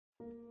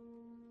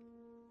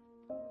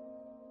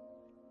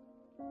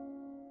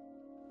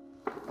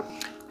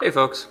Hey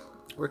folks,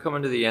 we're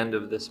coming to the end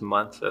of this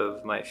month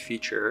of my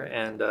feature,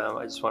 and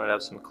I just wanted to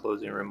have some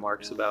closing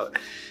remarks about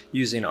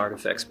using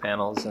Artefex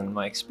panels and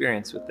my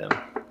experience with them.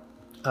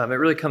 It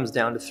really comes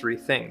down to three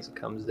things. It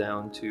comes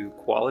down to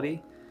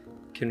quality,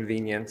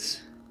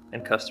 convenience,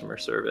 and customer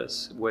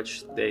service,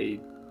 which they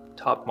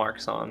top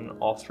marks on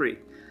all three.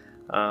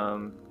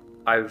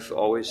 I've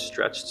always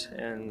stretched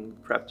and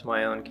prepped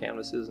my own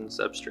canvases and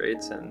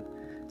substrates, and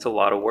it's a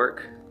lot of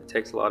work. It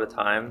takes a lot of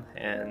time,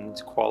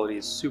 and quality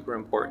is super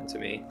important to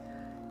me.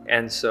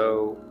 And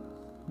so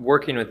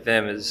working with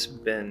them has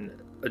been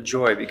a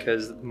joy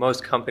because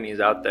most companies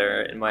out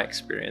there, in my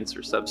experience,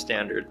 are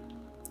substandard.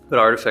 But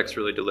Artefex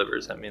really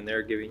delivers. I mean,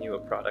 they're giving you a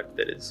product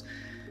that is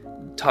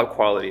top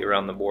quality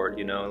around the board,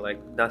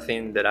 like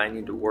nothing that I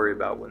need to worry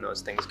about when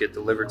those things get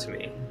delivered to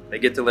me. They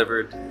get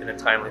delivered in a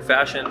timely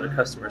fashion, their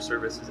customer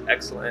service is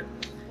excellent,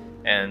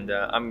 and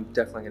I'm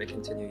definitely going to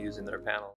continue using their panel.